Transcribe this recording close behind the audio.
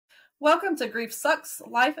Welcome to Grief Sucks,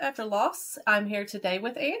 Life After Loss. I'm here today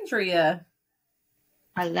with Andrea.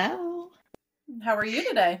 Hello. How are you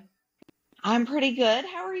today? I'm pretty good.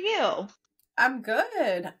 How are you? I'm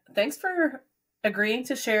good. Thanks for agreeing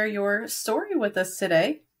to share your story with us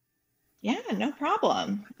today. Yeah, no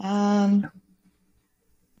problem. I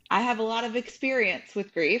have a lot of experience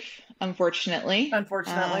with grief, unfortunately.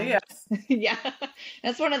 Unfortunately, yes. Yeah,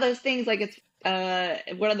 that's one of those things, like it's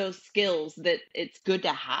one of those skills that it's good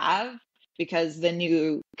to have because then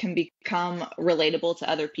you can become relatable to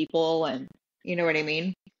other people and you know what I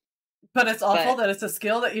mean? But it's awful But that it's a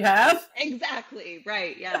skill that you have. exactly,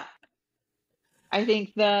 right, yeah. I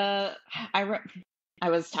think I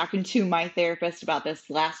was talking to my therapist about this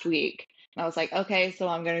last week. And I was like, okay, so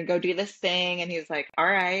I'm going to go do this thing. And he was like, all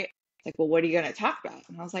right. It's like, well, what are you going to talk about?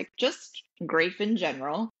 And I was like, just grief in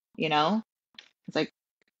general, you know? It's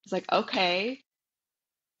like, okay.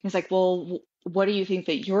 He's like, well, what do you think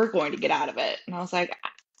that you're going to get out of it? And I was like,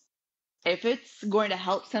 if it's going to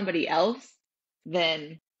help somebody else,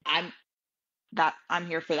 then I'm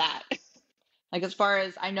here for that. Like, as far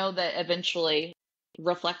as I know that eventually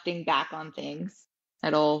reflecting back on things,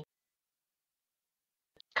 it'll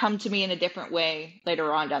come to me in a different way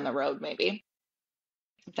later on down the road, maybe.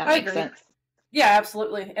 If that I makes agree. sense. Yeah,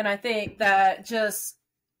 absolutely. And I think that just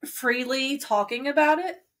freely talking about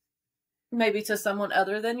it, maybe to someone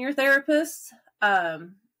other than your therapist, I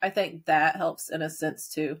think that helps in a sense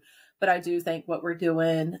too. But I do think what we're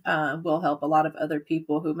doing will help a lot of other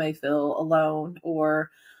people who may feel alone or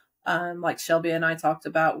like Shelby and I talked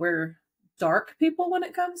about, we're dark people when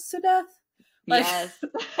it comes to death. Like, Yes.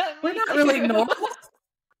 we're Me not really too. normal.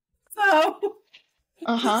 So,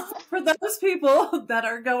 Uh-huh. for those people that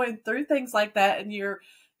are going through things like that, and you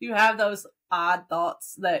have those odd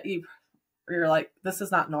thoughts that you're like, this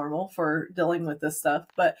is not normal for dealing with this stuff,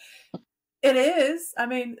 but it is. I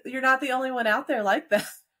mean, you're not the only one out there like that.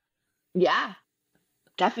 Yeah,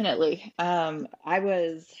 definitely. I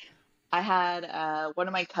had one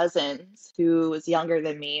of my cousins who was younger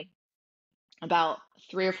than me about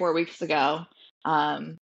 3 or 4 weeks ago. I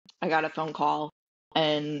got a phone call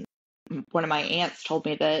and one of my aunts told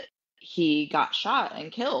me that he got shot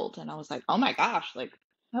and killed. And I was like, oh my gosh, like,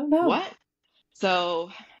 Oh no. what?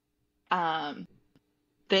 So, um,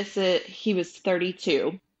 he was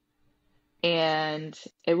 32 and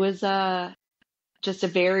it was just a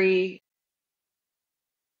very,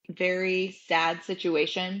 very sad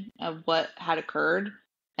situation of what had occurred.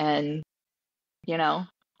 And, you know,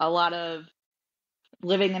 a lot of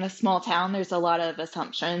living in a small town, there's a lot of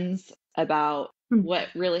assumptions about what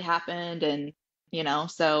really happened. And,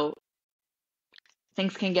 so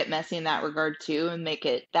things can get messy in that regard too and make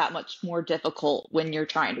it that much more difficult when you're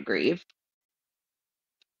trying to grieve.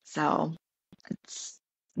 So it's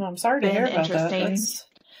Well, I'm sorry to been hear about that. interesting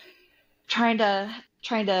trying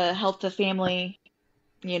to help the family,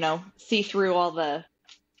 see through all the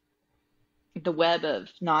web of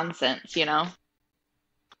nonsense. And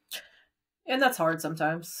that's hard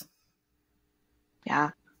sometimes. Yeah,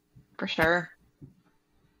 for sure.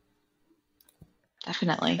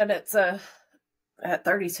 Definitely. And it's at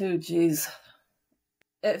 32, geez.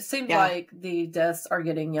 It seems like the deaths are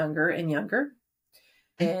getting younger and younger.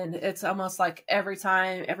 And it's almost like every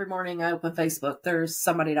morning I open Facebook, there's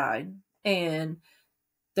somebody dying. And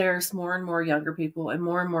there's more and more younger people and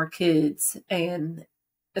more kids. And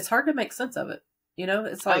it's hard to make sense of it.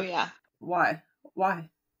 It's like, oh yeah, why?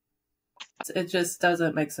 It just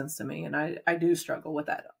doesn't make sense to me. And I do struggle with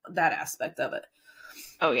that aspect of it.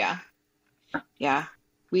 oh yeah. Yeah.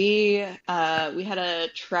 We had a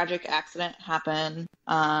tragic accident happen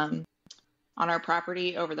on our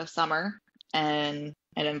property over the summer, and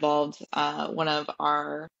it involved one of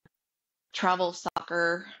our travel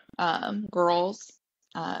soccer girls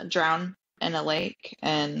drown in a lake,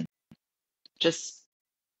 and just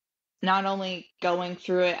not only going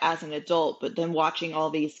through it as an adult, but then watching all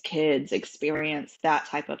these kids experience that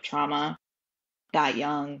type of trauma that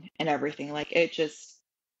young and everything. Like it's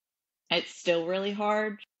still really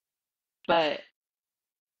hard, but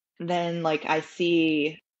then like I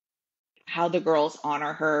see how the girls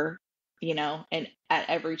honor her, and at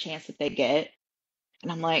every chance that they get.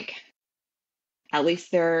 And I'm like, at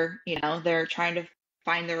least they're trying to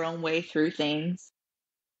find their own way through things.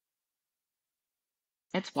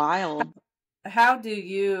 It's wild. How do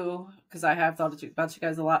you, because I have thought about you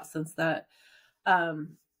guys a lot since that,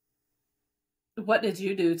 what did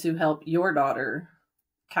you do to help your daughter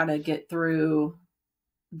kind of get through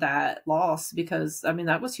that loss? Because I mean,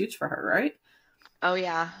 that was huge for her, right? Oh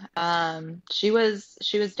yeah. She was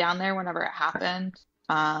down there whenever it happened.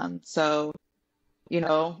 So,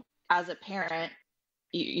 as a parent,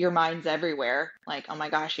 your mind's everywhere. Like, oh my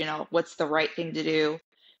gosh, what's the right thing to do?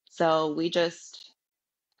 So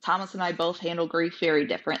Thomas and I both handle grief very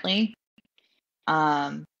differently.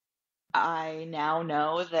 I now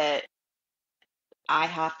know that I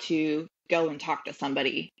have to go and talk to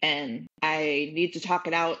somebody, and I need to talk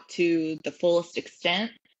it out to the fullest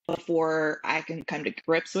extent before I can come to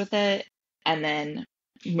grips with it and then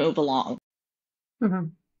move along. Mm-hmm.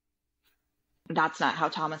 That's not how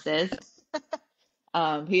Thomas is.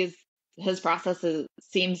 His process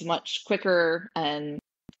seems much quicker and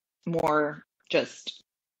more just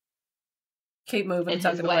Keep moving, in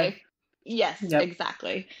tuck his it way. away. Yes, Yep.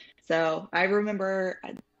 exactly. So I remember,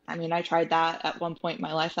 I tried that at one point in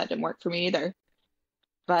my life. That didn't work for me either.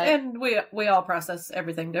 But And we all process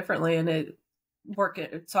everything differently, and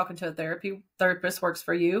talking to a therapist works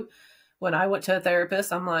for you. When I went to a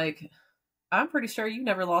therapist, I'm like, I'm pretty sure you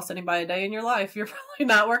never lost anybody a day in your life. You're probably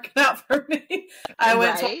not working out for me. I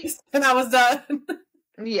went right? twice and I was done.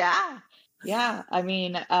 Yeah. Yeah.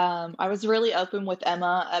 I was really open with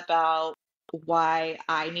Emma about why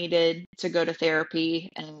I needed to go to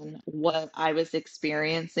therapy and what I was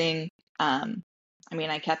experiencing.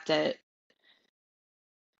 I kept it,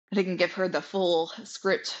 I didn't give her the full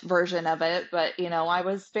script version of it, but I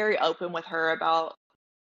was very open with her about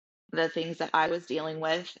the things that I was dealing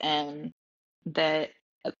with, and that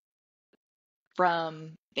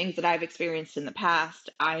from things that I've experienced in the past,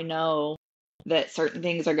 I know that certain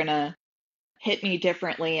things are going to hit me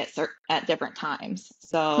differently at different times.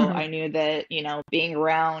 So I knew that, being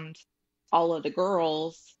around all of the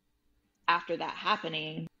girls after that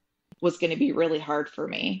happening was going to be really hard for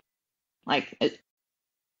me. Like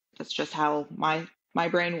that's just how my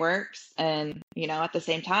brain works. And, at the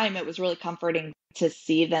same time, it was really comforting to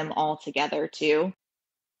see them all together too.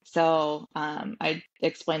 So I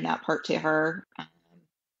explained that part to her.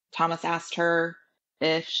 Thomas asked her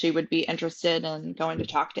if she would be interested in going to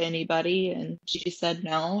talk to anybody, and she said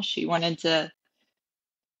no. She wanted to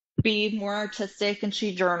be more artistic, and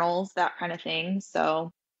she journals, that kind of thing.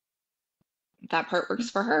 So that part works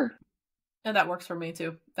for her. And that works for me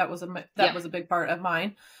too. That was Yeah. a big part of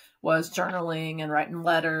mine, was journaling and writing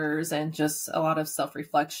letters and just a lot of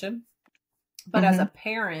self-reflection. But as a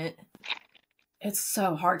parent, it's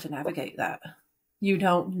so hard to navigate that. You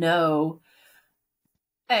don't know.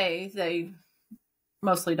 They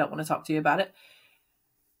mostly don't want to talk to you about it.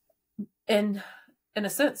 And in a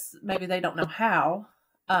sense, maybe they don't know how.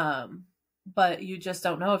 But you just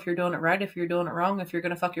don't know if you're doing it right, if you're doing it wrong, if you're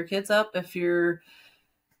going to fuck your kids up, if you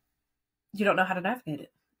don't know how to navigate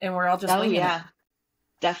it. And we're all just winging it.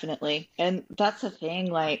 Definitely. And that's the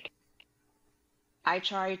thing, like, I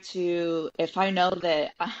try to, if I know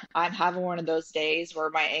that I'm having one of those days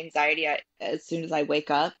where my anxiety, as soon as I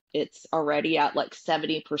wake up, it's already at like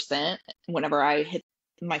 70%. Whenever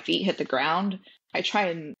my feet hit the ground, I try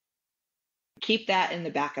and keep that in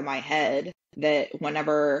the back of my head, that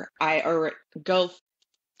whenever I go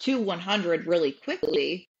to 100 really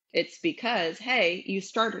quickly, it's because, hey, you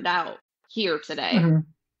started out here today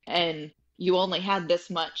and you only had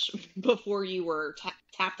this much before you were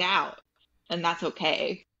tapped out. And that's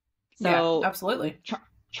okay. So yeah, absolutely.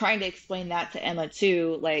 Trying to explain that to Emma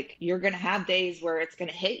too, like, you're going to have days where it's going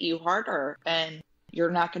to hit you harder and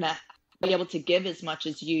you're not going to be able to give as much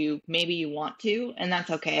as maybe you want to, and that's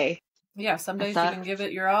okay. Yeah, some days you can give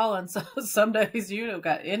it your all, and some days you don't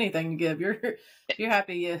got anything to give. You're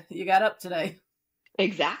happy you got up today.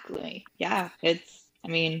 Exactly. Yeah, it's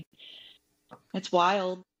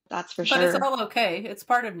wild. That's for sure. But it's all okay. It's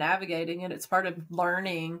part of navigating it. It's part of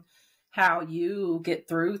learning how you get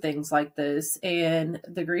through things like this. And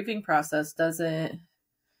the grieving process I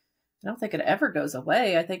don't think it ever goes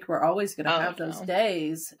away. I think we're always going to have those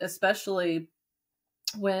days, especially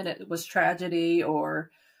when it was tragedy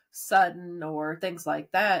or sudden or things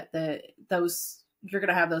like that, you're going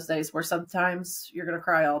to have those days where sometimes you're going to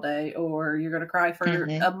cry all day, or you're going to cry for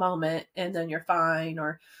a moment and then you're fine,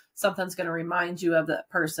 or something's going to remind you of that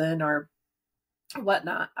person or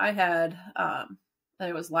whatnot. I had,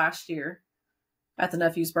 it was last year at the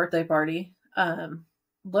nephew's birthday party.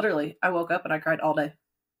 Literally, I woke up and I cried all day,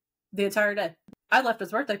 the entire day. I left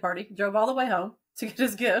his birthday party, drove all the way home to get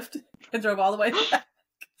his gift, and drove all the way back.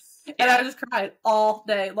 And I just cried all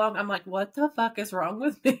day long. I'm like, what the fuck is wrong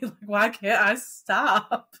with me? Like, why can't I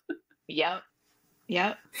stop? Yep.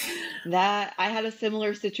 That I had a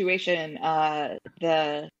similar situation.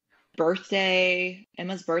 Emma's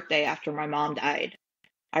birthday after my mom died.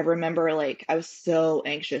 I remember, like, I was so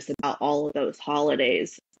anxious about all of those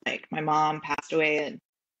holidays. Like, my mom passed away in,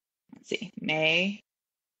 May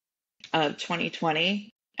of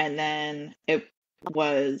 2020. And then it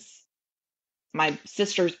was my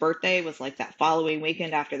sister's birthday was like that following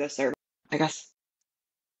weekend after the service. I guess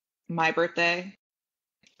my birthday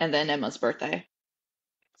and then Emma's birthday.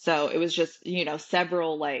 So it was just,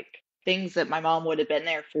 several like things that my mom would have been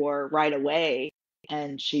there for right away,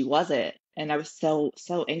 and she wasn't. And I was so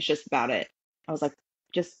anxious about it. I was like,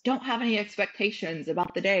 just don't have any expectations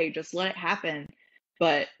about the day, just let it happen.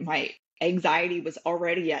 But my anxiety was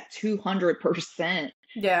already at 200%.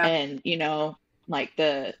 Yeah. And, like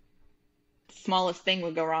the smallest thing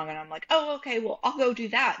would go wrong, and I'm like, oh, okay, well, I'll go do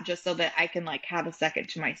that just so that I can like have a second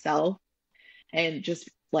to myself and just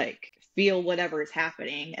like feel whatever is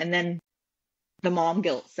happening. And then the mom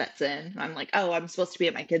guilt sets in. I'm like, oh, I'm supposed to be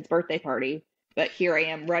at my kid's birthday party, but here I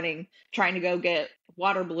am running, trying to go get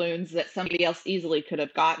water balloons that somebody else easily could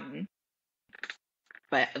have gotten.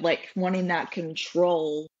 But like wanting that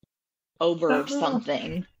control over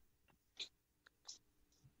something,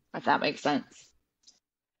 if that makes sense.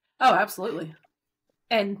 Oh, absolutely.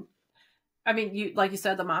 And I mean, like you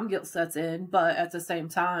said, the mom guilt sets in, but at the same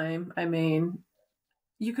time, I mean,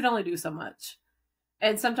 you can only do so much.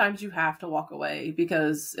 And sometimes you have to walk away,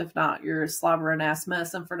 because if not, you're a slobbering ass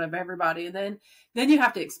mess in front of everybody. And then you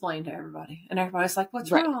have to explain to everybody. And everybody's like,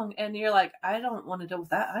 what's wrong? And you're like, I don't want to deal with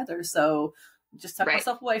that either. So just tuck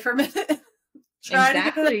myself away for a minute. Try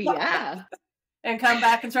to get it yeah. And come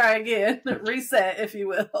back and try again. Reset, if you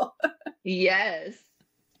will. Yes.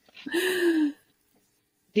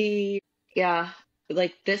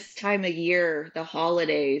 Like this time of year, the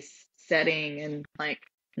holidays setting, and like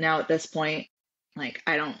now at this point, like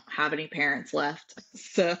I don't have any parents left.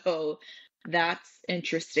 So that's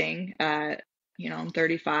interesting. I'm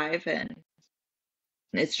 35, and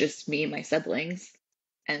it's just me and my siblings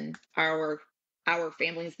and our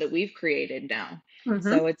families that we've created now. Mm-hmm.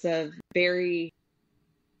 So it's a very,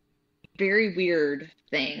 very weird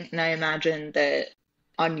thing. And I imagine that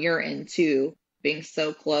on your end too, being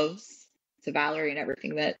so close to Valerie and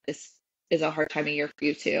everything, that is a hard time of year for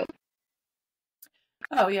you too.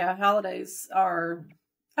 Oh yeah, holidays are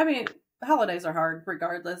hard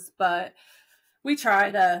regardless, but we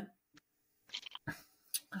try to,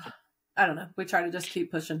 we try to just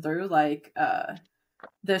keep pushing through. Like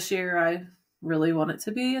this year, I really want it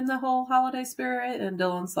to be in the whole holiday spirit, and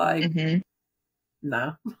Dylan's like,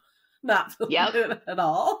 no, not feeling it at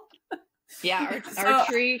all. Yeah, our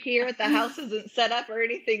tree here at the house isn't set up or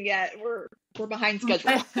anything yet. We're behind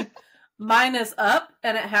schedule. Mine is up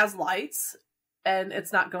and it has lights, and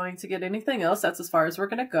it's not going to get anything else. That's as far as we're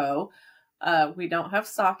going to go. We don't have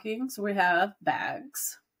stockings. We have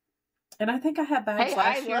bags. And I think I had bags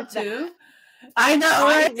last year too. I know.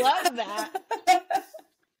 I love that.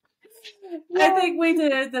 I think we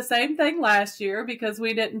did the same thing last year because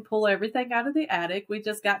we didn't pull everything out of the attic. We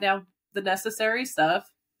just got down the necessary stuff.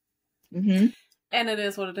 Mm-hmm. And it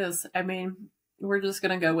is what it is. I mean, we're just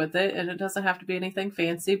going to go with it, and it doesn't have to be anything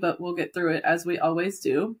fancy, but we'll get through it as we always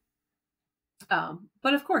do.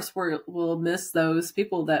 But of course, we'll miss those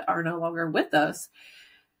people that are no longer with us.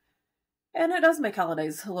 And it does make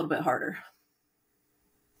holidays a little bit harder.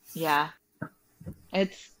 Yeah.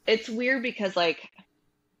 It's weird because like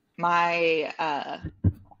my,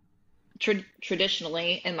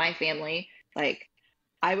 traditionally in my family, like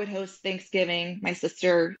I would host Thanksgiving, my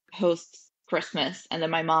sister hosts Christmas, and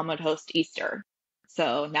then my mom would host Easter.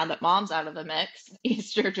 So now that mom's out of the mix,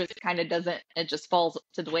 Easter just kind of it just falls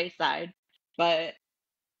to the wayside. But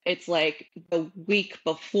it's like the week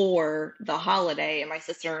before the holiday, and my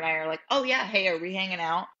sister and I are like, oh yeah, hey, are we hanging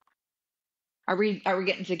out? Are we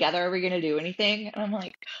getting together? Are we going to do anything? And I'm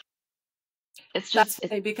like, it's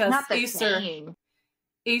because not the same.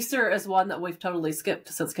 Easter is one that we've totally skipped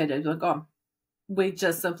since KJ's been gone. We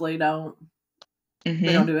just simply don't. Mm-hmm.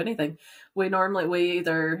 We don't do anything. We've done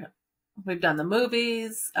the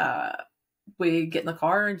movies. We get in the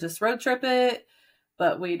car and just road trip it,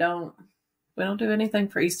 but we don't do anything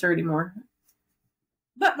for Easter anymore.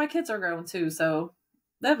 But my kids are grown too, so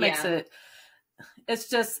that makes it's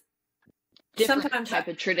just different sometimes type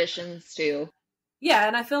of traditions too. Yeah,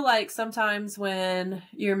 and I feel like sometimes when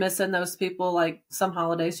you're missing those people, like some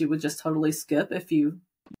holidays you would just totally skip if you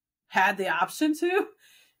had the option to.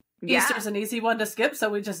 Yeah. Easter's an easy one to skip, so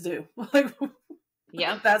we just do.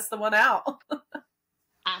 Yeah, that's the one out.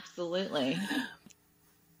 Absolutely.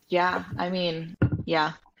 Yeah, I mean,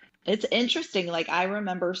 yeah. It's interesting. Like I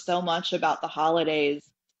remember so much about the holidays,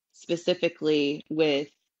 specifically with,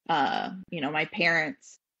 my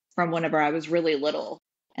parents from whenever I was really little,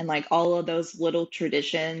 and like all of those little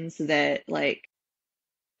traditions that like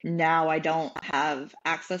now I don't have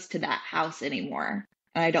access to that house anymore.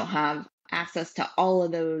 And I don't have access to all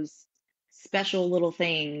of those special little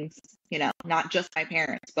things, not just my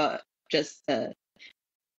parents, but just the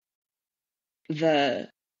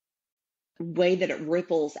way that it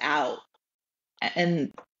ripples out.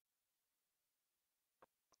 And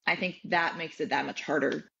I think that makes it that much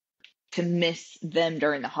harder to miss them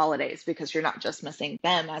during the holidays, because you're not just missing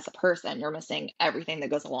them as a person, you're missing everything that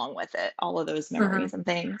goes along with it, all of those memories and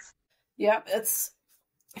things. Yeah,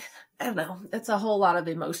 I don't know, it's a whole lot of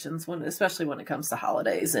emotions, especially when it comes to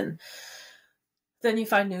holidays. And then you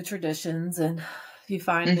find new traditions, and you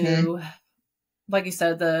find new, like you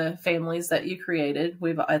said, the families that you created.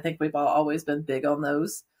 I think we've all always been big on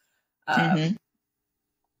those.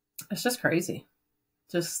 It's just crazy.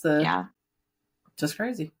 Just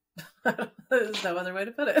crazy. There's no other way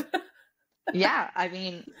to put it. Yeah, I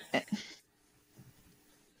mean,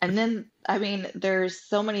 and then, I mean, there's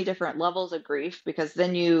so many different levels of grief, because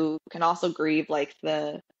then you can also grieve like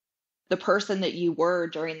the person that you were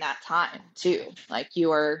during that time too. Like,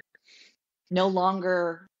 you are no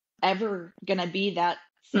longer ever gonna be that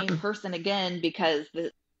same person again, because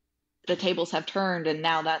the tables have turned, and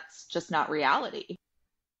now that's just not reality.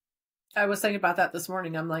 I was thinking about that this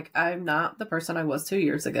morning. I'm like, I'm not the person I was 2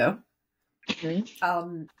 years ago.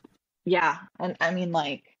 Yeah, and I mean,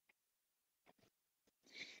 like,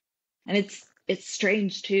 and it's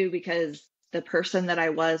strange too, because the person that I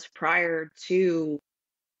was prior to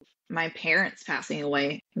my parents passing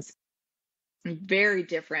away is very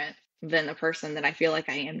different than the person that I feel like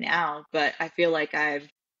I am now. But I feel like I've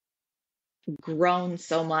grown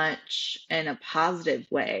so much in a positive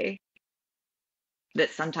way that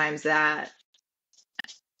sometimes that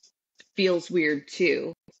feels weird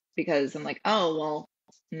too, because I'm like, oh, well,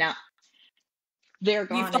 now they're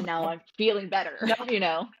gone and now I'm feeling better. No, you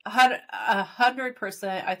know,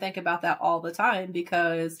 100%. I think about that all the time,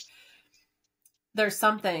 because there's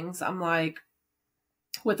some things I'm like,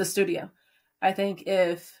 with the studio, I think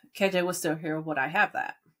if KJ was still here, would I have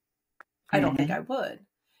that? I don't think I would.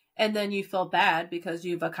 And then you feel bad because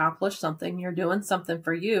you've accomplished something, you're doing something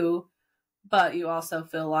for you, but you also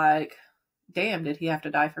feel like, damn, did he have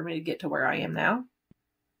to die for me to get to where I am now?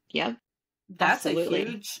 Yep. That's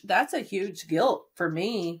a huge guilt for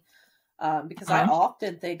me, because I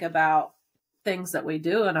often think about things that we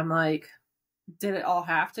do, and I'm like, did it all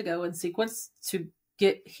have to go in sequence to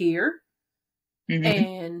get here?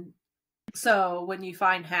 And so when you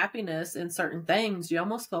find happiness in certain things, you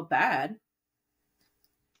almost feel bad.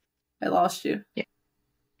 I lost you. Yeah.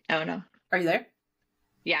 Oh, no. Are you there?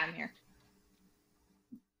 Yeah, I'm here.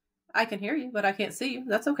 I can hear you, but I can't see you.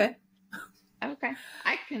 That's okay. Okay.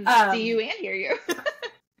 I can see you and hear you.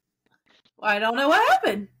 I don't know what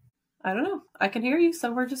happened. I don't know. I can hear you,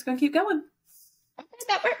 so we're just going to keep going. Okay,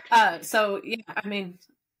 that works. So, yeah, I mean,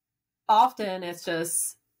 often it's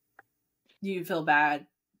just you feel bad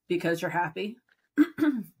because you're happy.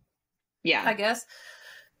 Yeah. I guess.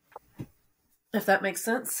 If that makes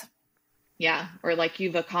sense. Yeah. Or like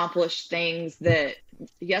you've accomplished things that,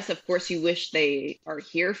 yes, of course you wish they are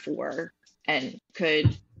here for and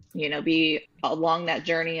could, be along that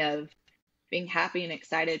journey of being happy and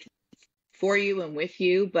excited for you and with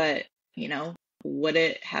you. But, would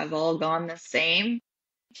it have all gone the same?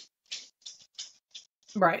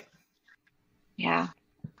 Right. Yeah.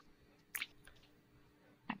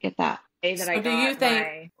 I get that.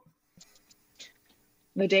 The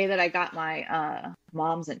day that I got my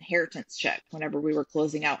mom's inheritance check, whenever we were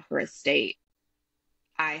closing out her estate,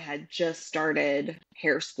 I had just started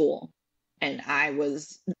hair school, and I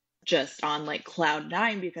was just on like cloud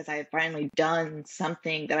 9 because I had finally done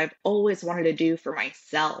something that I've always wanted to do for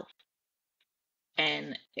myself.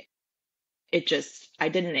 And I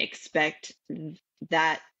didn't expect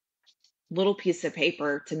that little piece of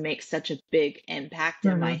paper to make such a big impact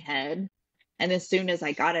in my head. And as soon as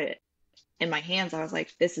I got it in my hands, I was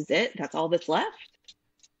like, this is it. That's all that's left.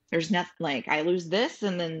 There's nothing, like, I lose this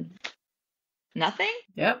and then nothing.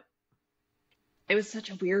 Yep. It was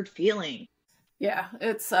such a weird feeling. Yeah.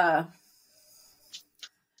 It's, there's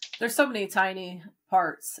so many tiny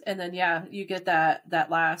parts. And then, yeah, you get that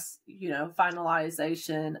last,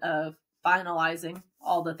 finalization of finalizing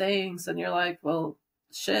all the things. And you're like, well,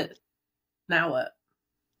 shit, now what?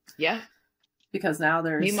 Yeah. Because now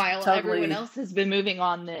there's meanwhile everyone else has been moving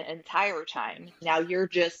on the entire time. Now you're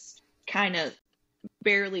just kind of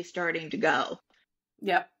barely starting to go.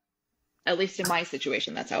 Yep. At least in my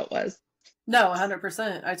situation, that's how it was. No,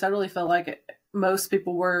 100%. I totally feel like most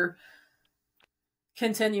people were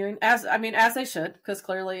continuing as they should, because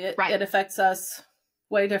clearly it affects us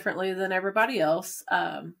way differently than everybody else.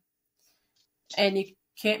 And you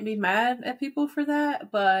can't be mad at people for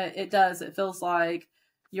that, but it does. It feels like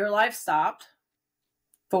your life stopped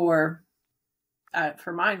for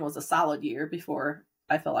mine was a solid year before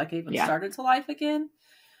I feel like I even Yeah. started to life again.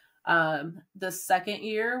 The second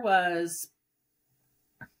year was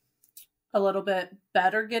a little bit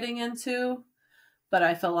better getting into, but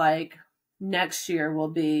I feel like next year will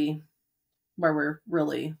be where we're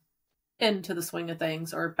really into the swing of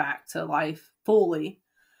things or back to life fully.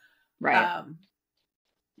 Right.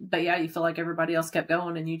 But yeah, you feel like everybody else kept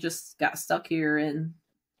going and you just got stuck here and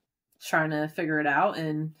trying to figure it out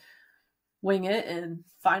and wing it and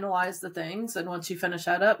finalize the things. And once you finish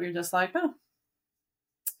that up, you're just like, oh,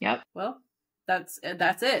 Yep. well, that's it.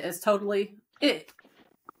 It's totally it.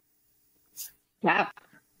 Yeah.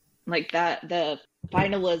 Like that, the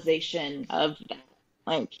finalization of that.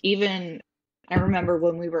 Like, even I remember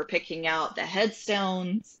when we were picking out the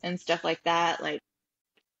headstones and stuff like that, like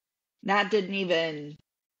that didn't even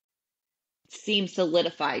seem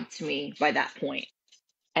solidified to me by that point.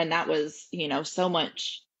 And that was, seems so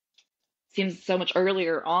much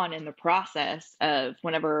earlier on in the process of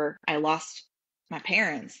whenever I lost my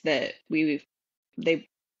parents that we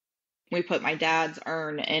put my dad's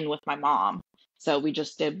urn in with my mom. So we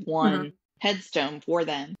just did one headstone for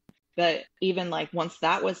them. But even like once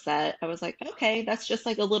that was set, I was like, okay, that's just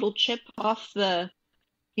like a little chip off off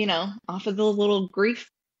of the little grief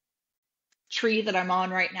tree that I'm on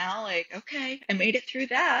right now. Like, okay, I made it through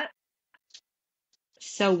that.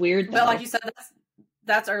 So weird though. But like you said,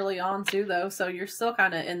 that's early on too, though. So you're still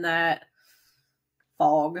kind of in that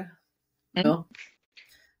fog. Mm-hmm.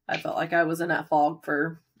 I felt like I was in that fog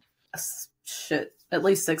for at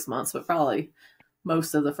least 6 months, but probably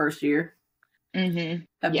most of the first year. Mm-hmm.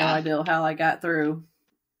 Have no idea how I got through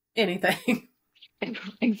anything.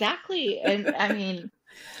 Exactly. And I mean,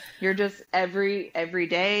 you're just every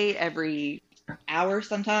day, every hour,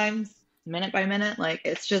 sometimes minute by minute, like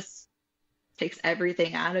it's just takes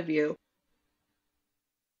everything out of you.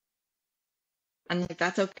 And like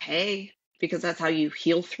that's okay, because that's how you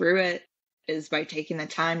heal through it, is by taking the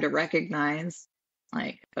time to recognize,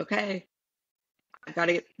 like, okay, I've got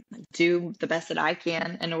to do the best that I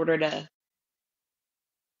can in order to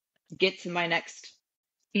get to my next,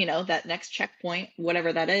 that next checkpoint,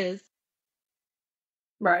 whatever that is.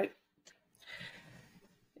 Right.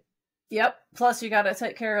 Yep. Plus, you got to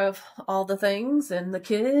take care of all the things and the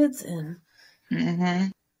kids and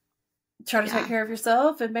try to take care of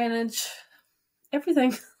yourself and manage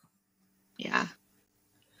everything. Yeah,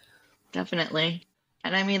 definitely.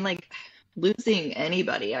 And I mean, like, losing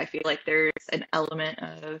anybody, I feel like there's an element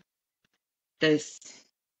of this,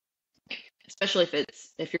 especially if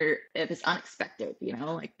it's unexpected,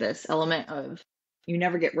 like this element of you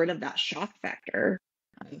never get rid of that shock factor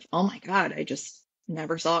of, oh my God, I just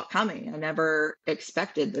never saw it coming. I never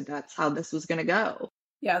expected that that's how this was going to go.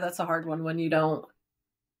 Yeah, that's a hard one when you don't.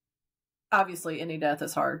 Obviously, any death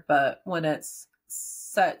is hard, but when it's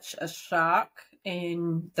such a shock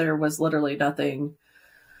and there was literally nothing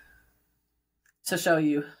to show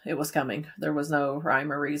you it was coming, there was no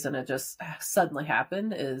rhyme or reason, it just suddenly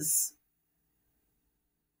happened,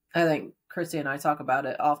 I think Christy and I talk about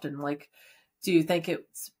it often. Like, do you think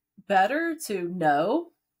it's better to know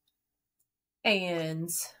and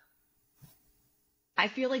I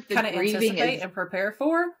feel like the kind of grieving anticipate and prepare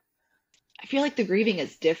for? I feel like the grieving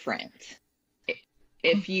is different.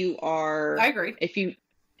 If you are, I agree.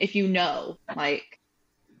 If you know, like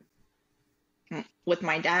with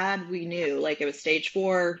my dad, we knew like it was stage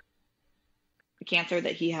 4 cancer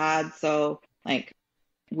that he had. So like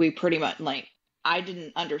we pretty much, like, I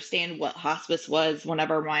didn't understand what hospice was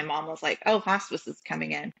whenever my mom was like, oh, hospice is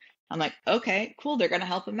coming in. I'm like, okay, cool. They're going to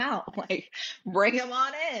help him out. Like, bring him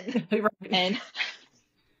on in. Right. And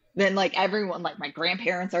then like everyone, like my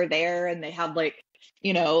grandparents are there and they have like,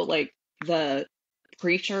 like the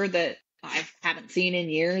preacher that I haven't seen in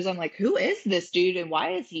years. I'm like, who is this dude and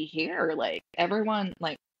why is he here? Like, everyone,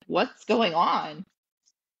 like, what's going on?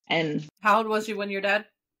 And how old was you when your dad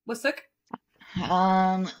was sick?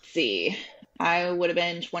 Let's see. I would have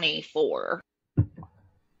been 24.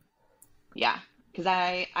 Yeah, because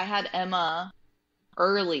I had Emma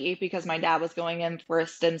early because my dad was going in for a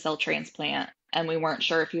stem cell transplant and we weren't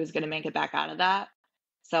sure if he was going to make it back out of that.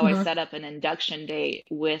 So I set up an induction date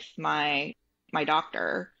with my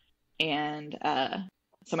doctor, and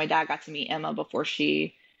so my dad got to meet Emma before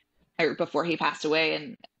he passed away,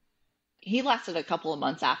 and he lasted a couple of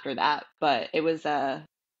months after that, but it was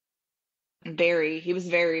he was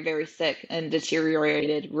very, very sick and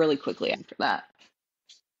deteriorated really quickly after that,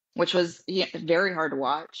 which was very hard to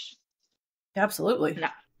watch. Absolutely.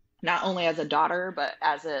 Not only as a daughter, but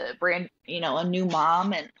as a a new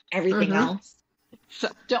mom and everything else. So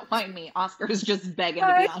don't mind me. Oscar's just begging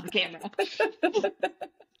to be on camera.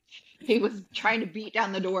 He was trying to beat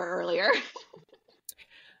down the door earlier.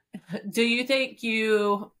 Do you think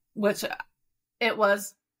which it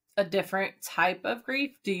was a different type of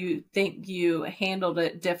grief, do you think you handled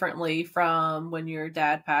it differently from when your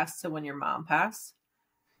dad passed to when your mom passed?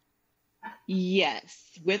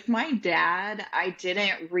 Yes. With my dad, I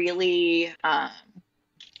didn't really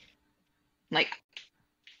like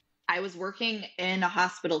I was working in a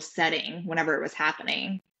hospital setting whenever it was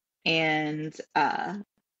happening. And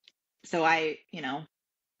so I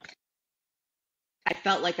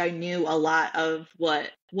felt like I knew a lot of what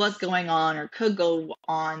was going on or could go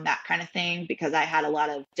on, that kind of thing, because I had a lot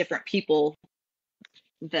of different people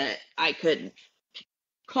that I could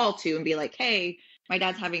call to and be like, hey, my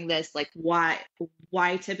dad's having this, like, why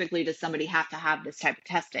typically does somebody have to have this type of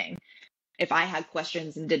testing? If I had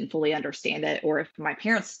questions and didn't fully understand it, or if my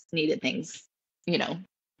parents needed things, you know,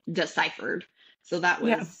 deciphered. So that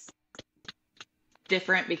Yeah. was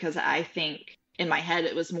different, because I think in my head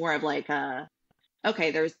it was more of like,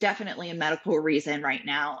 okay, there's definitely a medical reason right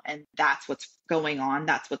now, and that's what's going on,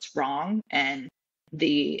 that's what's wrong, and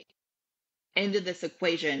the end of this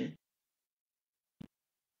equation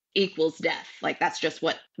equals death. Like, that's just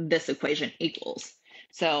what this equation equals.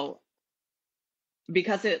 So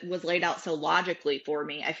because it was laid out so logically for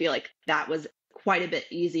me, I feel like that was quite a bit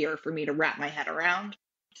easier for me to wrap my head around.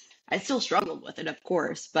 I still struggled with it, of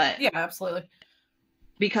course, but Yeah, absolutely.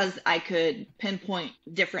 because I could pinpoint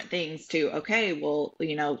different things to, okay, well,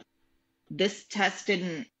 this test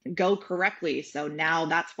didn't go correctly, so now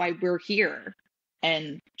that's why we're here.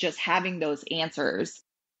 And just having those answers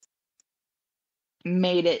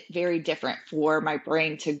made it very different for my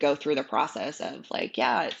brain to go through the process of like,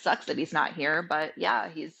 yeah, it sucks that he's not here, but yeah,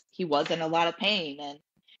 he was in a lot of pain and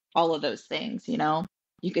all of those things,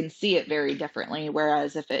 you can see it very differently.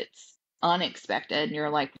 Whereas if it's unexpected and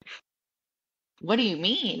you're like, what do you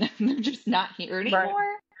mean? They're just not here anymore.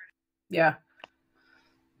 Right. Yeah.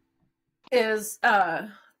 Is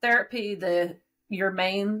therapy your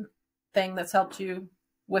main thing that's helped you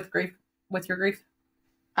with your grief?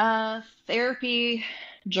 Therapy,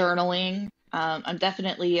 journaling. I'm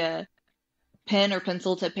definitely a pen or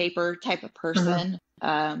pencil to paper type of person.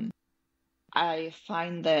 I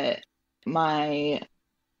find that my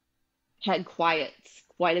head quiets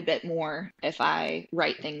quite a bit more if I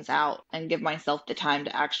write things out and give myself the time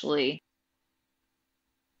to actually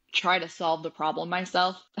try to solve the problem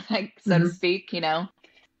myself, like, so to speak,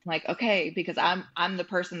 like, okay, because I'm the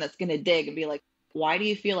person that's going to dig and be like, why do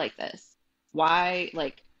you feel like this? Why,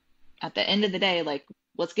 like, at the end of the day, like,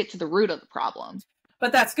 let's get to the root of the problem.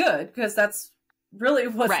 But that's good, because that's really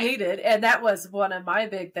what's Right. needed. And that was one of my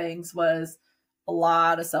big things, was a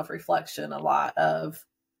lot of self-reflection, a lot of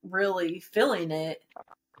really feeling it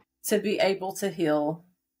to be able to heal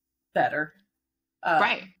better.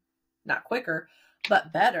 Right. Not quicker,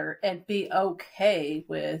 but better, and be okay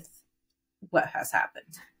with what has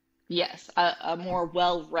happened. Yes. A more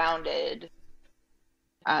well-rounded,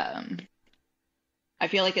 I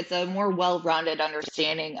feel like it's a more well-rounded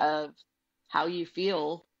understanding of how you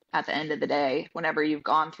feel at the end of the day whenever you've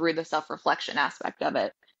gone through the self-reflection aspect of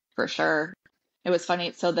it, for sure. It was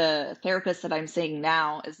funny. So the therapist that I'm seeing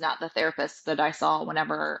now is not the therapist that I saw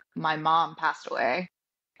whenever my mom passed away.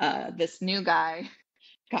 This new guy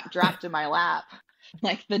got dropped in my lap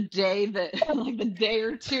like the day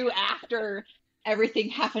or two after everything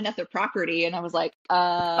happened at the property. And I was like,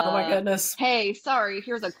 oh my goodness. Hey, sorry,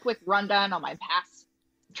 here's a quick rundown on my past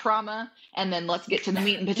trauma, and then let's get to the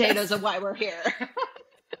meat and potatoes of why we're here.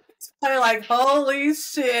 I'm like, holy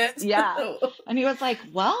shit. Yeah. And he was like,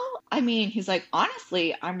 well, I mean, he's like,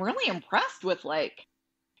 honestly, I'm really impressed with like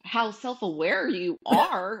how self-aware you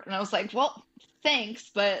are. And I was like, well, thanks,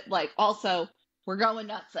 but like, also, we're going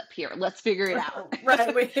nuts up here. Let's figure it out.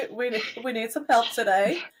 Right. We need some help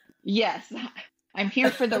today. Yes. I'm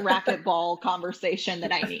here for the racquetball conversation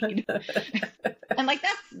that I need. And like,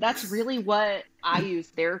 that's really what I use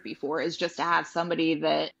therapy for, is just to have somebody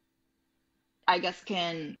that I guess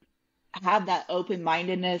can have that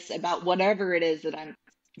open-mindedness about whatever it is that I'm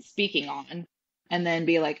speaking on, and then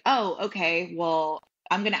be like, oh, okay, well,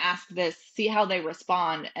 I'm going to ask this, see how they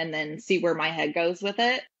respond, and then see where my head goes with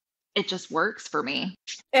it. It just works for me.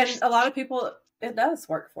 And a lot of people, it does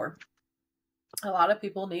work for. A lot of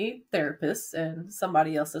people need therapists and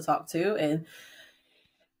somebody else to talk to. And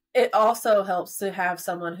it also helps to have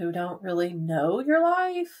someone who don't really know your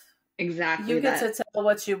life. Exactly. You get to tell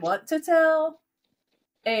what you want to tell,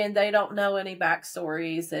 and they don't know any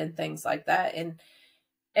backstories and things like that. And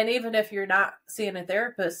even if you're not seeing a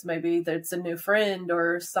therapist, maybe there's a new friend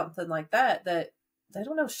or something like that they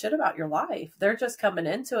don't know shit about your life. They're just coming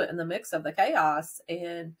into it in the mix of the chaos,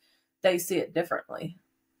 and they see it differently.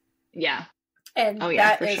 Yeah. And Oh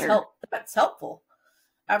yeah, for is sure. that's helpful.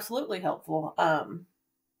 Absolutely helpful.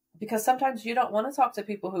 Because sometimes you don't want to talk to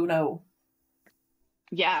people who know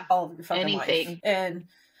Yeah. all of your fucking life. Anything. And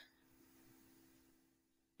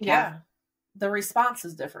Yeah. yeah, the response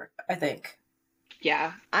is different, I think.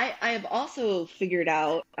 Yeah. I have also figured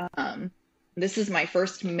out, this is my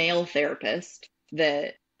first male therapist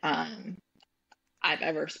that I've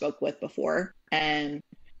ever spoke with before. And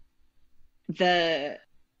the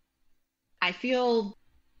I feel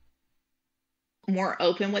more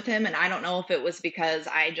open with him, and I don't know if it was because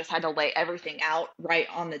I just had to lay everything out right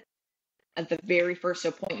on the at the very first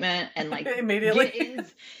appointment and like Immediately. get in,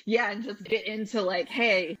 yeah, and just get into like,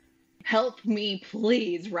 hey, help me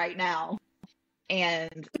please right now.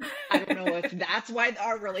 And I don't know if that's why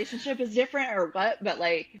our relationship is different or what, but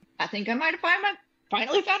like I think I might have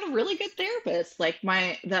finally found a really good therapist. Like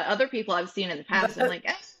the other people I've seen in the past, I'm like,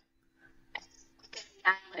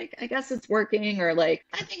 like I guess it's working, or like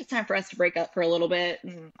I think it's time for us to break up for a little bit,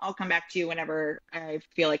 and I'll come back to you whenever I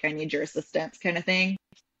feel like I need your assistance, kind of thing.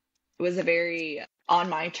 It was a very on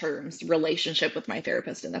my terms relationship with my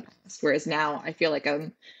therapist in the past, whereas now I feel like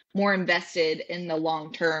I'm more invested in the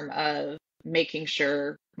long term of making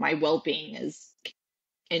sure my well-being is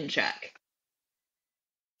in check.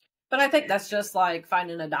 But I think that's just like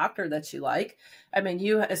finding a doctor that you like. I mean,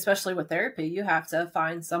 you, especially with therapy, you have to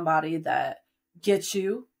find somebody that gets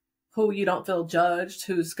you, who you don't feel judged,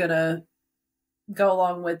 who's going to go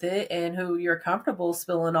along with it, and who you're comfortable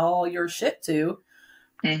spilling all your shit to.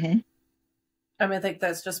 Mm-hmm. I mean, I think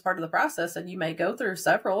that's just part of the process, and you may go through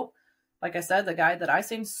several. Like I said, the guy that I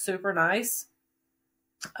seemed super nice,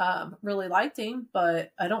 really liked him,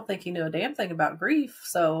 but I don't think he knew a damn thing about grief.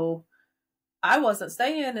 So I wasn't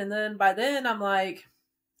staying. And then by then I'm like,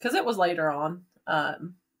 because it was later on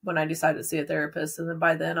when I decided to see a therapist. And then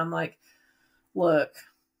by then I'm like, look,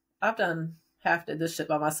 I've done half did this shit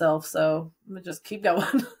by myself. So I'm going to just keep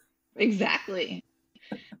going. Exactly.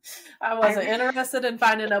 I wasn't interested in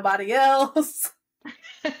finding nobody else.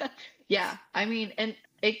 Yeah. I mean, and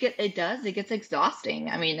it gets exhausting.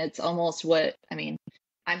 I mean, it's almost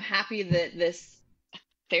I'm happy that this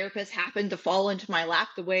therapist happened to fall into my lap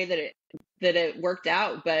the way that it worked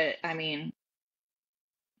out. But I mean,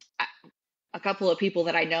 a couple of people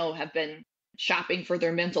that I know have been shopping for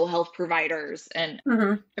their mental health providers, and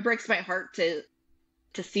it breaks my heart to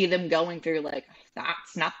see them going through like,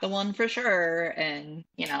 that's not the one for sure. And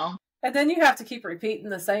and then you have to keep repeating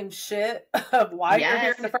the same shit of why you're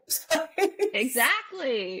here in the first place.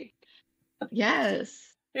 Exactly. Yes.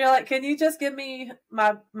 You're like, can you just give me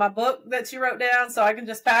my book that you wrote down so I can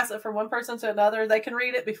just pass it from one person to another? They can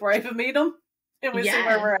read it before I even meet them, and we see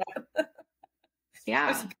where we're at. Yeah.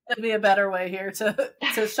 There's going to be a better way here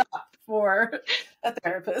to shop for a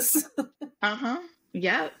therapist.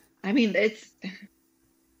 Yeah. I mean,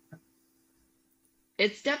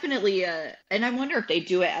 it's definitely and I wonder if they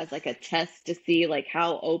do it as like a test to see like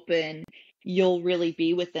how open you'll really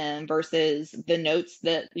be with them versus the notes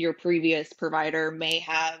that your previous provider may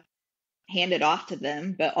have handed off to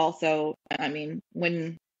them. But also, I mean,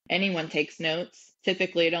 when anyone takes notes,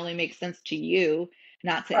 typically it only makes sense to you,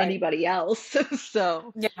 not to anybody else.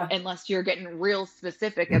 So unless you're getting real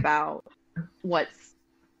specific about what's,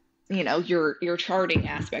 your charting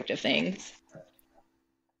aspect of things.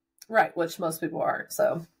 Right, which most people aren't.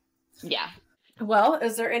 So yeah. Well,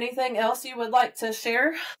 is there anything else you would like to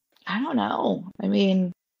share? I don't know. I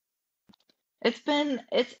mean,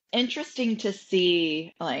 it's interesting to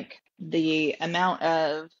see like the amount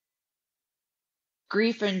of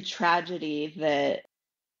grief and tragedy that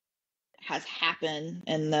has happened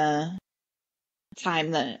in the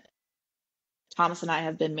time that Thomas and I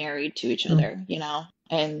have been married to each other,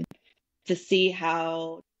 and to see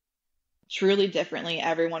how truly differently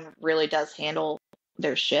everyone really does handle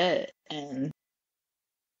their shit. And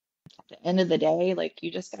at the end of the day, like,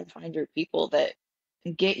 you just gotta find your people that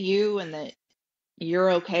get you and that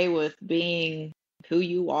you're okay with being who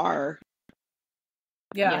you are.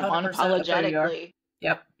 Yeah, unapologetically.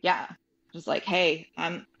 Yep. Yeah. Just like, hey,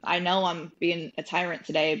 I know I'm being a tyrant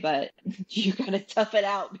today, but you gotta tough it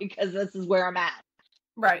out because this is where I'm at.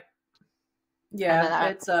 Right. Yeah,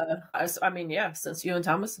 it's I mean, yeah, since you and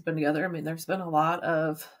Thomas have been together, I mean, there's been a lot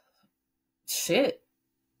of shit.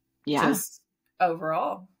 Yeah. Just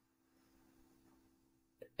overall.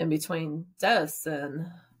 In between deaths and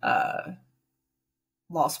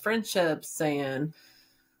lost friendships and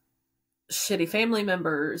shitty family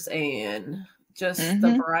members and just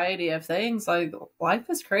the variety of things. Like, life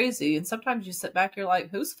is crazy, and sometimes you sit back, you're like,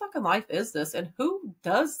 whose fucking life is this, and who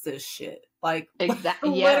does this shit? Like, exactly.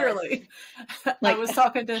 Literally. Like, I was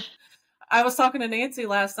talking to Nancy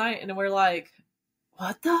last night, and we're like,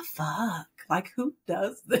 what the fuck? Like, who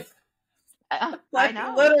does this? I Like,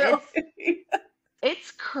 know. literally. It's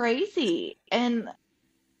crazy. And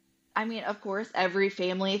I mean, of course, every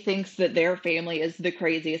family thinks that their family is the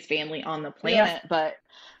craziest family on the Yeah. planet, but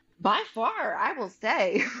by far, I will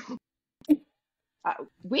say,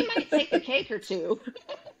 we might take a cake or two.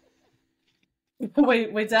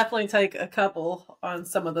 We definitely take a couple on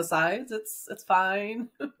some of the sides. It's fine.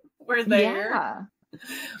 We're there.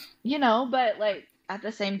 Yeah. But like at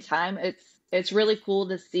the same time, it's really cool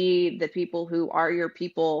to see the people who are your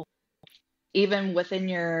people, even within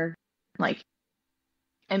your, like,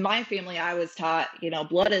 in my family, I was taught,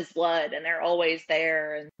 blood is blood and they're always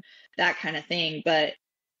there and that kind of thing. But,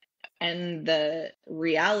 and the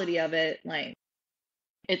reality of it, like,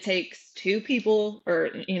 it takes two people, or,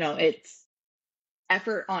 it's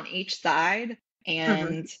effort on each side.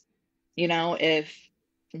 And, if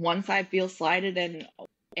one side feels slighted in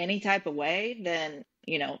any type of way, then,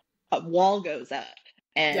 a wall goes up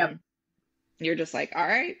and Yep. you're just like, all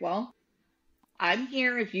right, well, I'm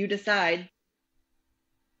here if you decide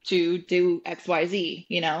to do XYZ,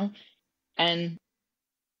 and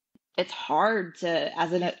it's hard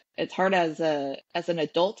as an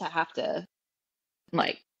adult to have to,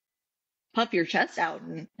 like, puff your chest out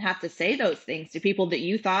and have to say those things to people that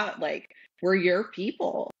you thought like were your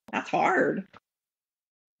people. That's hard.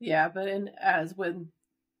 Yeah, but as when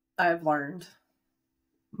I've learned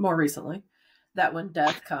more recently that when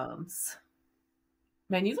death comes,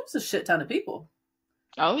 man, you lose a shit ton of people.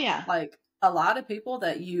 Oh yeah. Like a lot of people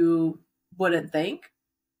that you wouldn't think.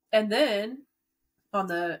 And then on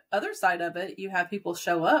the other side of it, you have people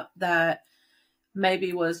show up that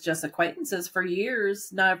maybe was just acquaintances for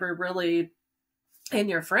years, never really in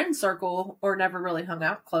your friend circle or never really hung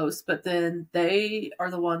out close, but then they are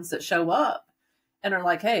the ones that show up and are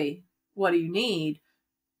like, hey, what do you need?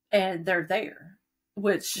 And they're there,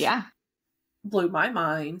 which blew my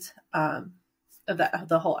mind, of that,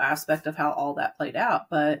 the whole aspect of how all that played out.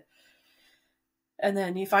 But, and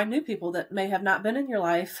then you find new people that may have not been in your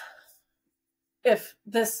life if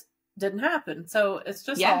this didn't happen. So it's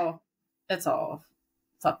just it's all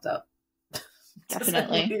fucked up.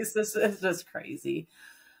 Definitely. It's just crazy.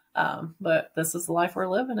 But this is the life we're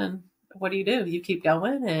living in. What do? You keep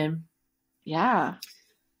going, and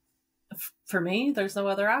for me, there's no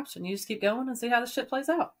other option. You just keep going and see how the shit plays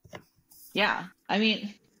out. Yeah. I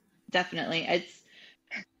mean, definitely. It's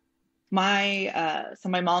my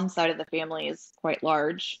mom's side of the family is quite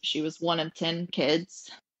large. She was one of 10 kids.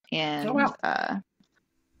 And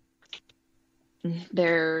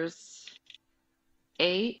there's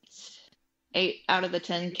eight out of the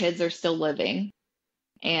 10 kids are still living.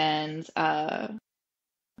 And all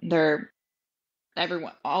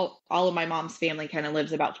of my mom's family kind of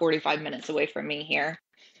lives about 45 minutes away from me here.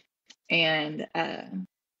 And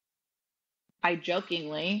I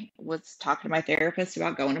jokingly was talking to my therapist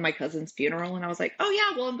about going to my cousin's funeral, and I was like, oh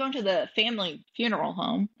yeah, well, I'm going to the family funeral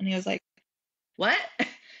home. And he was like, what? And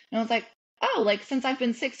I was like, oh, like, since I've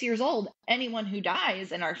been 6 years old, anyone who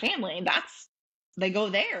dies in our family, they go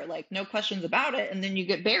there, like, no questions about it, and then you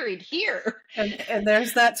get buried here. And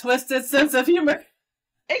there's that twisted sense of humor.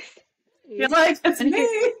 Exactly. You're like, it's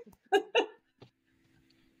me.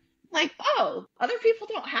 Like, oh, other people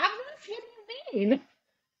don't have this? What do you mean?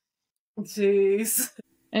 Jeez.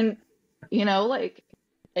 And, like,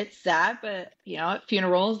 it's sad, but, at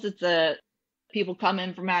funerals, people come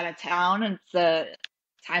in from out of town, and it's a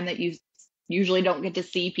time that you usually don't get to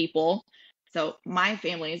see people. So my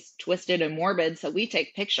family's twisted and morbid, so we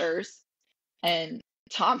take pictures. And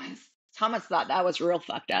Thomas thought that was real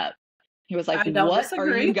fucked up. He was like, what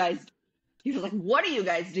are you guys? He was like, what are you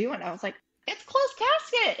guys doing? I was like, it's closed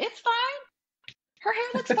casket. It's fine. Her hair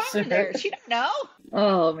looks fine in there. She don't know.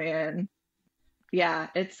 Oh man. Yeah,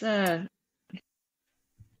 it's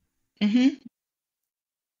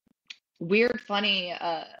weird, funny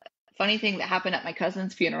thing that happened at my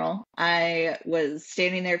cousin's funeral. I was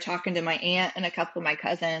standing there talking to my aunt and a couple of my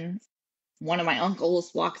cousins. One of my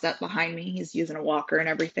uncles walks up behind me. He's using a walker and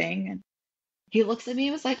everything. And he looks at me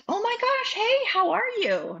and was like, oh my gosh, hey, how are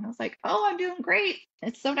you? And I was like, oh, I'm doing great.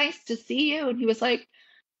 It's so nice to see you. And he was like,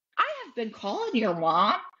 I have been calling your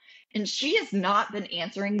mom and she has not been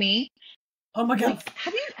answering me. Oh my God. Like,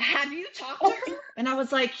 have you talked to her? And I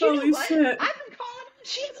was like, you know what? Shit. I've been calling her.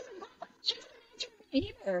 She hasn't answered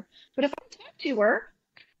me either. But if I talk to her,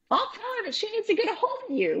 I'll tell her that she needs to get a hold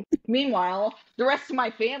of you. Meanwhile, the rest of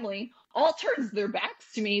my family all turns their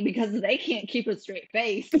backs to me because they can't keep a straight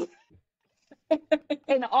face.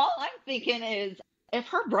 And all I'm thinking is, if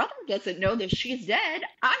her brother doesn't know that she's dead,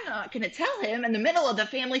 I'm not going to tell him in the middle of the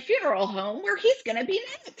family funeral home where he's going to be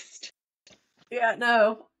next. Yeah,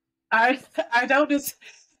 no. I don't just,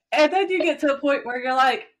 and then you get to a point where you're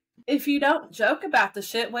like, if you don't joke about the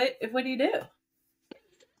shit, what do you do?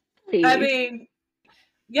 I Please. mean,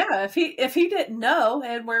 yeah, if he didn't know,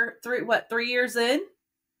 and we're 3 years in,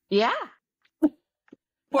 Yeah.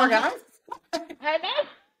 poor guy. I know.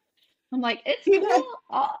 I'm like, it's He cool. did.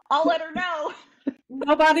 I'll let her know.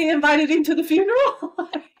 Nobody invited him to the funeral.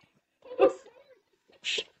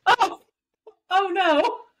 Oh, oh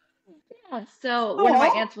no. Yeah. So one of my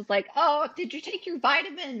Oh, aunts was like, "Oh, did you take your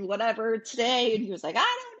vitamin, whatever, today?" And he was like,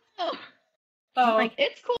 "I don't know." I'm oh, like,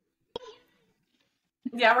 "It's cool."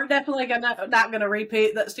 yeah. We're definitely not gonna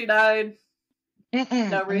repeat that she died.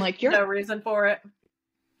 Mm-mm. I'm like, No reason for it.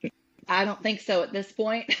 I don't think so at this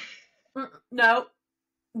point. No,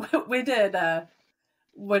 we did.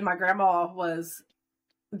 When my grandma was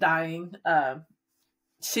dying,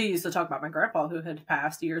 she used to talk about my grandpa who had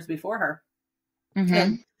passed years before her. Mm-hmm.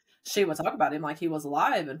 And she would talk about him like he was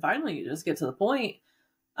alive. And finally, you just get to the point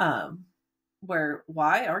where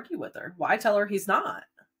why argue with her? Why tell her he's not?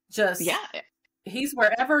 Just, Yeah. he's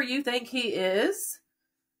wherever you think he is.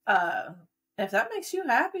 If that makes you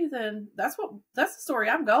happy, then that's the story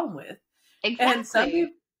I'm going with. Exactly.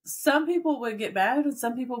 And some people would get mad and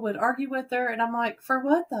some people would argue with her. And I'm like, for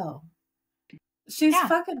what though? She's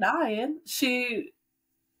fucking dying.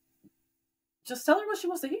 Just tell her what she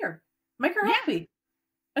wants to hear. Make her happy.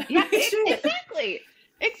 Yeah, exactly.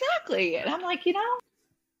 Exactly. And I'm like,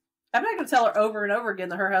 I'm not going to tell her over and over again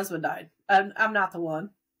that her husband died. I'm not the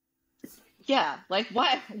one. yeah, like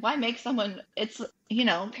why make someone, it's,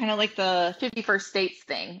 kind of like the 51st Dates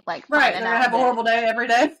thing. Like, Right, they're going to have a horrible day every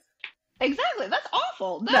day. Exactly. That's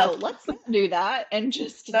awful. No, let's not do that. And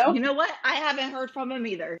just, you know what? I haven't heard from him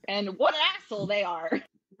either. And what an asshole they are.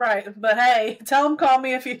 Right. But hey, tell him call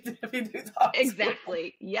me if you do talk.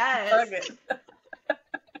 Exactly. Yes.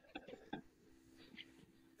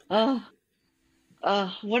 One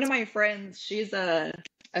of my friends, she's a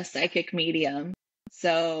psychic medium.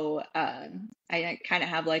 So I kind of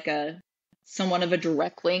have like somewhat of a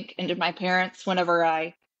direct link into my parents whenever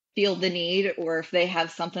I feel the need, or if they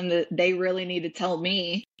have something that they really need to tell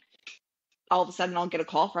me. All of a sudden I'll get a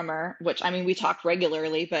call from her, which, I mean, we talk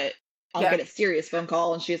regularly, but I'll get a serious phone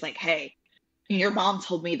call and she's like, "Hey, your mom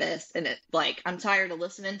told me this, and it, like, I'm tired of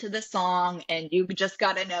listening to this song, and you just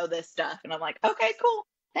got to know this stuff." And I'm like, "Okay, cool.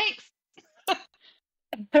 Thanks."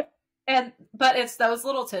 But it's those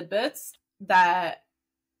little tidbits that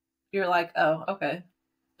you're like, oh, okay,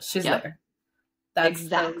 she's there. That's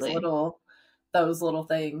exactly those little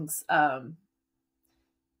things.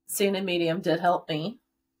 Seeing a medium did help me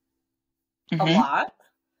a lot.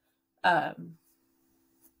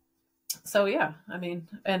 So yeah, I mean,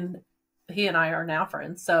 and he and I are now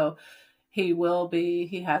friends. So he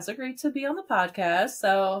has agreed to be on the podcast.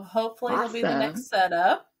 So hopefully he'll be the next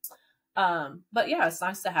setup. But yeah, it's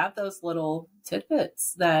nice to have those little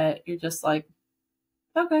tidbits that you're just like,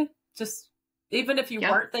 okay, just even if you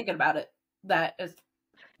weren't thinking about it,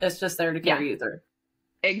 it's just there to carry you through.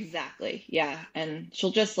 Exactly. Yeah. And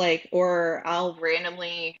she'll just like, or I'll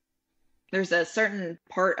randomly, there's a certain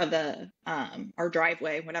part of the our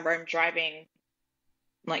driveway whenever I'm driving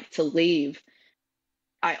like to leave,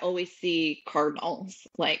 I always see cardinals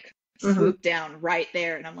like swoop down right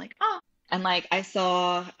there, and I'm like, oh. And like I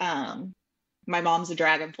saw my mom's a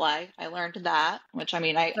dragonfly. I learned that, which, I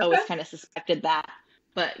mean, I always kind of suspected that,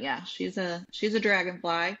 but yeah, she's a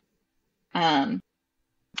dragonfly. I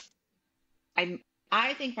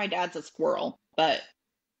think my dad's a squirrel, but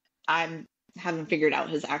I haven't figured out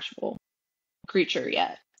his actual creature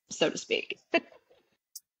yet, so to speak.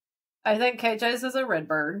 I think KJ's is a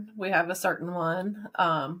redbird. We have a certain one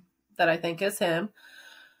that I think is him.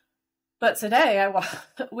 But today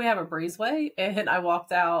we have a breezeway, and I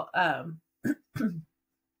walked out. I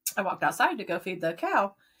walked outside to go feed the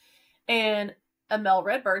cow, and a male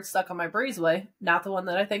redbird stuck on my breezeway. Not the one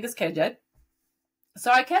that I think is KJ.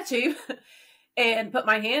 So I catch him and put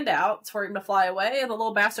my hand out for him to fly away, and the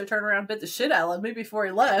little bastard turned around and bit the shit out of me before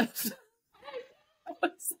he left. I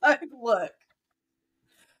was like, look.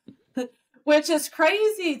 Which is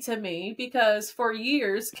crazy to me because for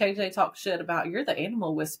years, KJ talked shit about, you're the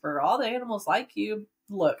animal whisperer. All the animals like you.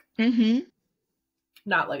 Look.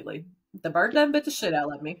 Not lately. The bird done bit the shit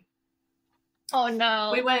out of me. Oh,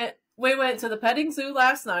 no. We went to the petting zoo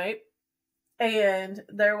last night, and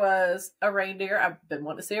there was a reindeer. I've been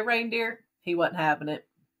wanting to see a reindeer. He wasn't having it.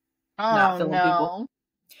 Oh, no. People.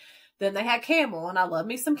 Then they had camel, and I love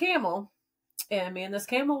me some camel. And me and this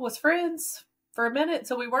camel was friends for a minute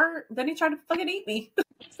until we weren't. Then he tried to fucking eat me.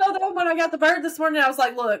 So then when I got the bird this morning, I was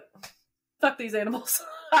like, look, fuck these animals.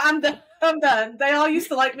 I'm done. I'm done. They all used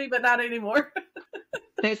to like me, but not anymore.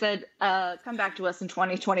 They said, come back to us in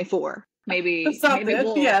 2024. Maybe Something,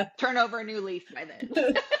 we'll yeah. turn over a new leaf by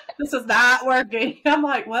then. This is not working. I'm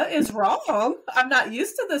like, what is wrong? I'm not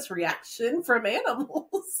used to this reaction from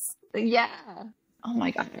animals. Yeah. Oh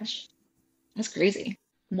my gosh. That's crazy.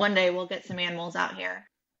 One day we'll get some animals out here.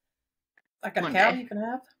 Like a One cow day. you can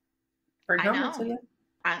have. Bring I home know. to you.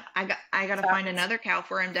 I gotta find another cow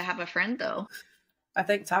for him to have a friend though. I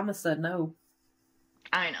think Thomas said no.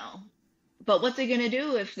 I know. But what's he gonna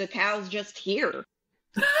do if the cow's just here?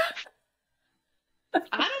 I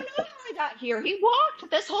don't know how he got here. He walked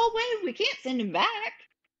this whole way. We can't send him back.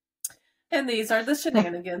 And these are the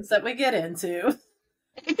shenanigans that we get into.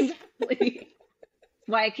 Exactly.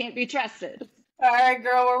 Why I can't be trusted. All right,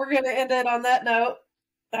 girl. Well, we're going to end it on that note.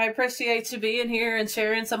 I appreciate you being here and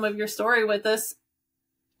sharing some of your story with us.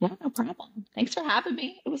 Yeah, no problem. Thanks for having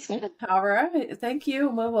me. It was good. All right. Thank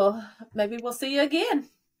you. Maybe we'll see you again.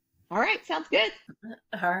 All right. Sounds good.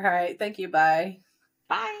 All right. Thank you. Bye.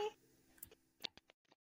 Bye.